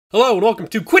Hello and welcome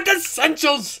to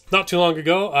Quintessentials! Not too long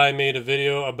ago, I made a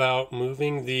video about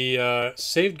moving the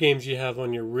saved games you have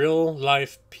on your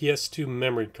real-life PS2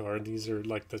 memory card. These are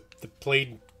like the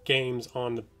played games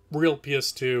on the real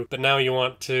PS2, but now you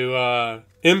want to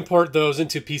import those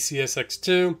into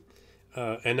PCSX2,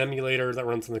 an emulator that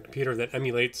runs on the computer that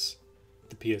emulates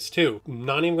the PS2. I'm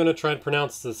not even going to try to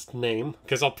pronounce this name,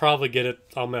 because I'll probably get it,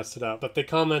 I'll mess it up. But they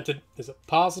commented, is it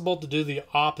possible to do the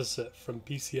opposite from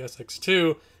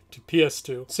PCSX2 to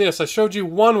PS2? So yes, I showed you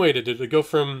one way to do it, to go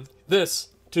from this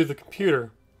to the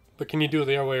computer, but can you do it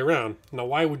the other way around? Now,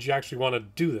 why would you actually want to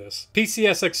do this?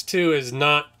 PCSX2 is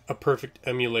not a perfect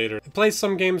emulator. It plays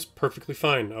some games perfectly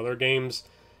fine. Other games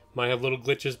might have little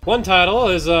glitches. One title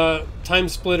is Time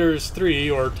Splitters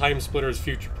 3 or Time Splitters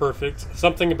Future Perfect.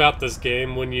 Something about this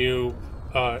game, when you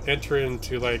enter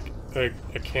into like a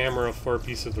camera for a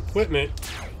piece of equipment,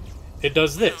 it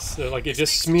does this. Like, it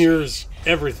just smears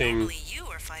everything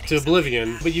to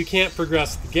oblivion, but you can't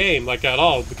progress the game like at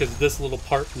all because this little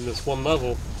part in this one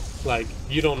level, like,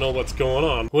 you don't know what's going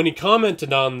on. When he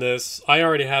commented on this, I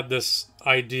already had this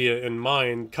idea in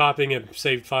mind, copying a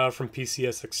saved file from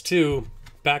PCSX2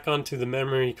 back onto the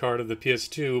memory card of the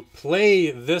PS2,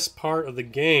 play this part of the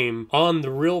game on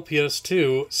the real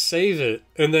PS2, save it,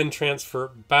 and then transfer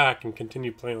it back and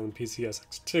continue playing on the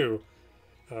PCSX2.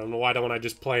 I don't know, why don't I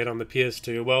just play it on the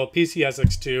PS2? Well,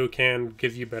 PCSX2 can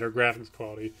give you better graphics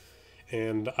quality,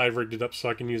 and I've rigged it up so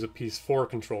I can use a PS4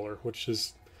 controller, which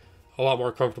is a lot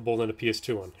more comfortable than a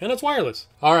PS2 one. And it's wireless.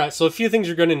 Alright, so a few things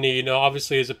you're going to need,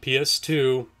 obviously, is a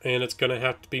PS2, and it's going to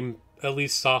have to be at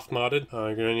least soft modded.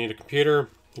 You're going to need a computer,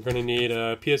 you're going to need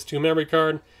a PS2 memory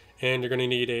card, and you're going to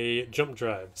need a jump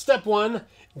drive. Step 1,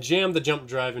 jam the jump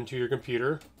drive into your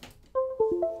computer.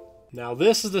 Now,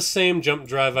 this is the same jump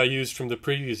drive I used from the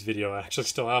previous video. I actually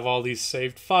still have all these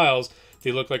saved files.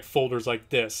 They look like folders like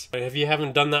this. If you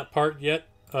haven't done that part yet,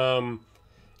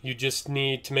 you just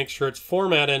need to make sure it's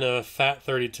formatted in a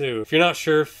FAT32. If you're not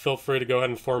sure, feel free to go ahead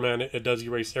and format it. It does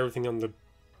erase everything on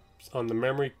the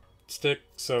memory stick,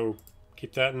 so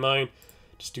keep that in mind.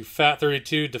 Just do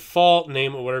FAT32 default,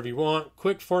 name it whatever you want.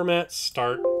 Quick format,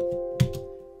 start.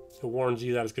 It warns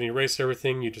you that it's going to erase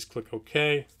everything. You just click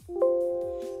OK.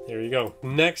 There you go.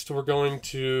 Next, we're going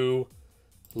to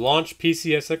launch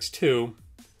PCSX2. We're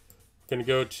going to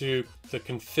go to the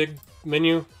config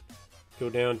menu, go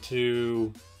down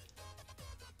to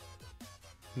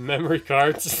memory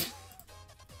cards.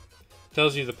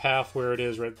 Tells you the path where it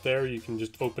is right there. You can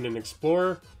just open an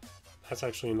Explorer. That's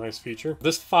actually a nice feature.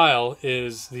 This file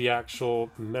is the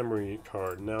actual memory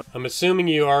card. Now, I'm assuming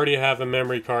you already have a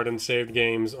memory card and saved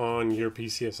games on your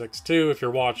PCSX2 if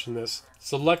you're watching this.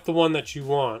 Select the one that you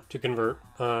want to convert,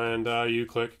 and you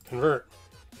click Convert.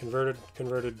 Converted,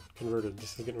 converted, converted.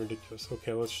 This is getting ridiculous.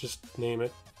 Okay, let's just name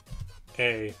it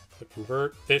A. Click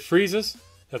Convert. It freezes.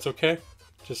 That's okay.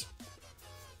 Just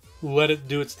let it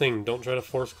do its thing. Don't try to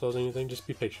force close anything. Just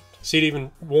be patient. See, it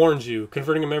even warns you,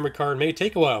 converting a memory card may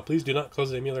take a while. Please do not close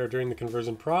the emulator during the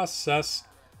conversion process,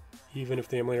 even if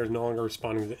the emulator is no longer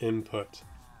responding to the input.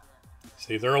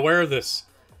 See, they're aware of this,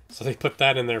 so they put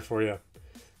that in there for you.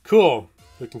 Cool.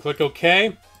 We can click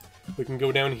OK. We can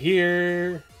go down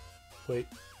here. Wait.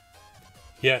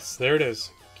 Yes, there it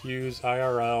is. Q's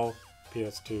IRL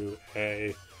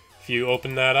PS2A. If you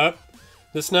open that up,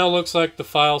 this now looks like the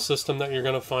file system that you're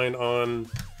going to find on,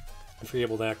 if you're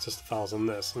able to access the files on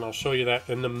this, and I'll show you that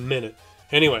in a minute.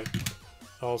 Anyway,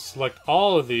 I'll select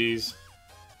all of these,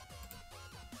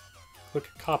 click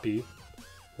Copy.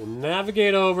 We'll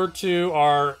navigate over to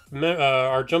our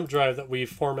jump drive that we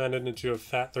formatted into a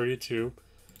FAT32,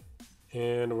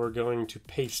 and we're going to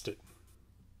paste it.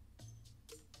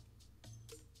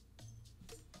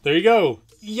 There you go.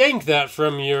 Yank that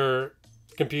from your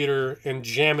computer and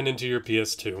jam it into your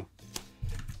PS2.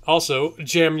 Also,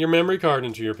 jam your memory card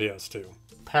into your PS2.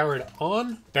 Power it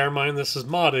on. Bear in mind, this is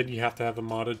modded. You have to have a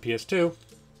modded PS2.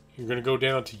 You're going to go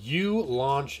down to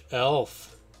U-Launch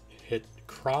ELF. Hit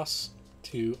cross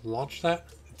to launch that.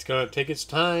 It's going to take its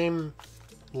time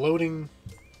loading.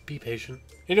 Be patient.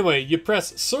 Anyway, you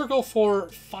press circle for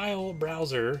file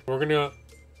browser. We're going to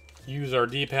use our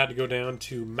D-pad to go down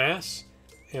to mass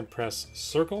and press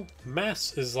circle.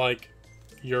 Mass is like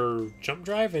your jump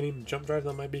drive, any jump drive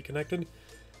that might be connected.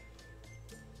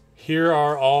 Here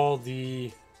are all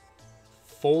the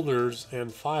folders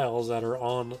and files that are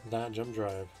on that jump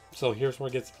drive. So here's where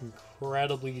it gets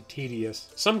incredibly tedious.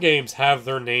 Some games have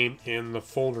their name in the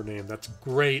folder name. That's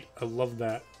great. I love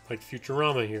that. Like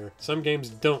Futurama here. Some games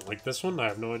don't. Like this one, I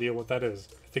have no idea what that is.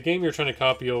 If the game you're trying to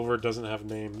copy over doesn't have a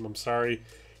name, I'm sorry.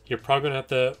 You're probably going to have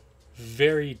to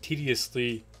very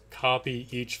tediously copy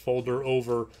each folder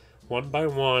over one by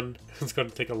one. It's going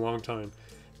to take a long time.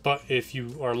 But if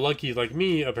you are lucky like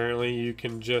me, apparently you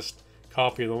can just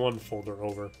copy the one folder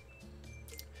over.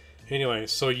 Anyway,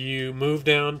 so you move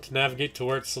down to navigate to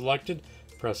where it's selected.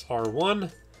 Press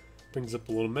R1. Brings up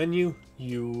a little menu.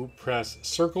 You press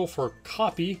circle for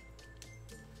copy.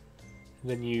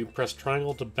 Then you press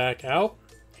triangle to back out.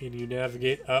 And you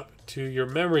navigate up to your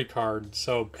memory card.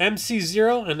 So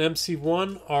MC0 and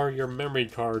MC1 are your memory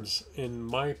cards. In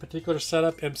my particular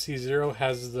setup, MC0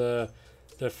 has the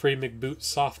free McBoot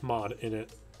soft mod in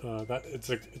it. It's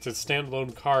a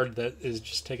standalone card that is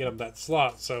just taking up that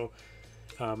slot. So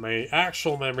my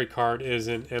actual memory card is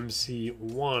in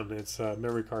MC1. It's a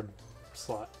memory card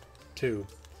slot 2.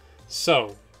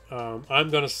 So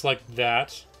I'm going to select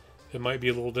that. It might be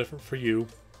a little different for you.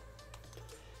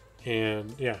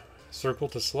 And yeah, circle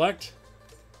to select.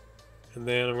 And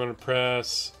then I'm going to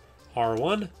press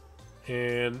R1.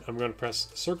 And I'm going to press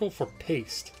circle for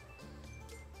paste.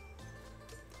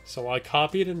 So I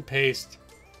copied and pasted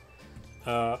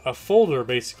a folder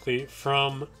basically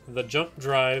from the jump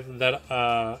drive that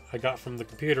I got from the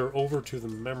computer over to the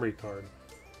memory card.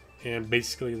 And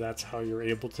basically that's how you're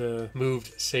able to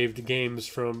move saved games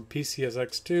from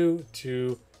PCSX2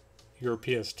 to your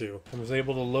PS2. I was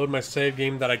able to load my save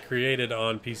game that I created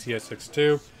on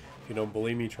PCSX2. If you don't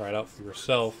believe me, try it out for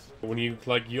yourself. When you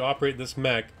operate this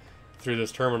mech through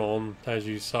this terminal, and as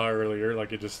you saw earlier,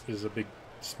 it just is a big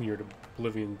smeared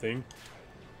oblivion thing.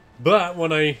 But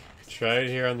when I try it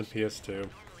here on the PS2,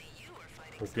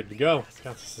 we're good to go.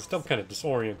 God, this is still kind of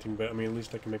disorienting, but I mean, at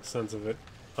least I can make sense of it.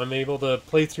 I'm able to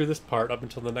play through this part up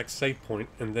until the next save point,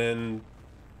 and then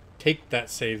take that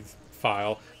save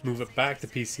file, move it back to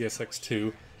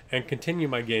PCSX2, and continue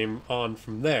my game on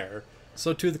from there.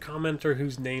 So to the commenter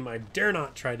whose name I dare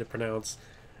not try to pronounce,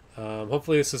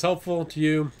 hopefully this is helpful to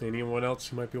you, anyone else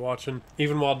who might be watching.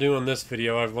 Even while doing this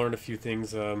video, I've learned a few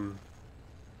things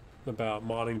about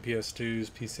modding PS2s,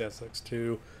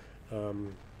 PCSX2,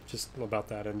 just about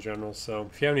that in general. So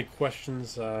if you have any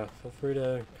questions, feel free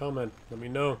to comment, let me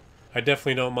know. I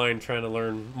definitely don't mind trying to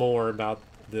learn more about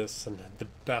this and the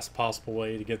best possible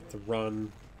way to get the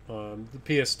run. The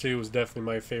PS2 was definitely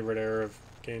my favorite era of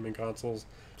gaming consoles.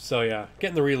 So yeah,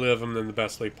 getting to relive them in the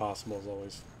best way possible is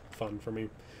always fun for me.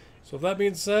 So with that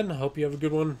being said, I hope you have a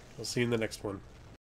good one. I'll see you in the next one.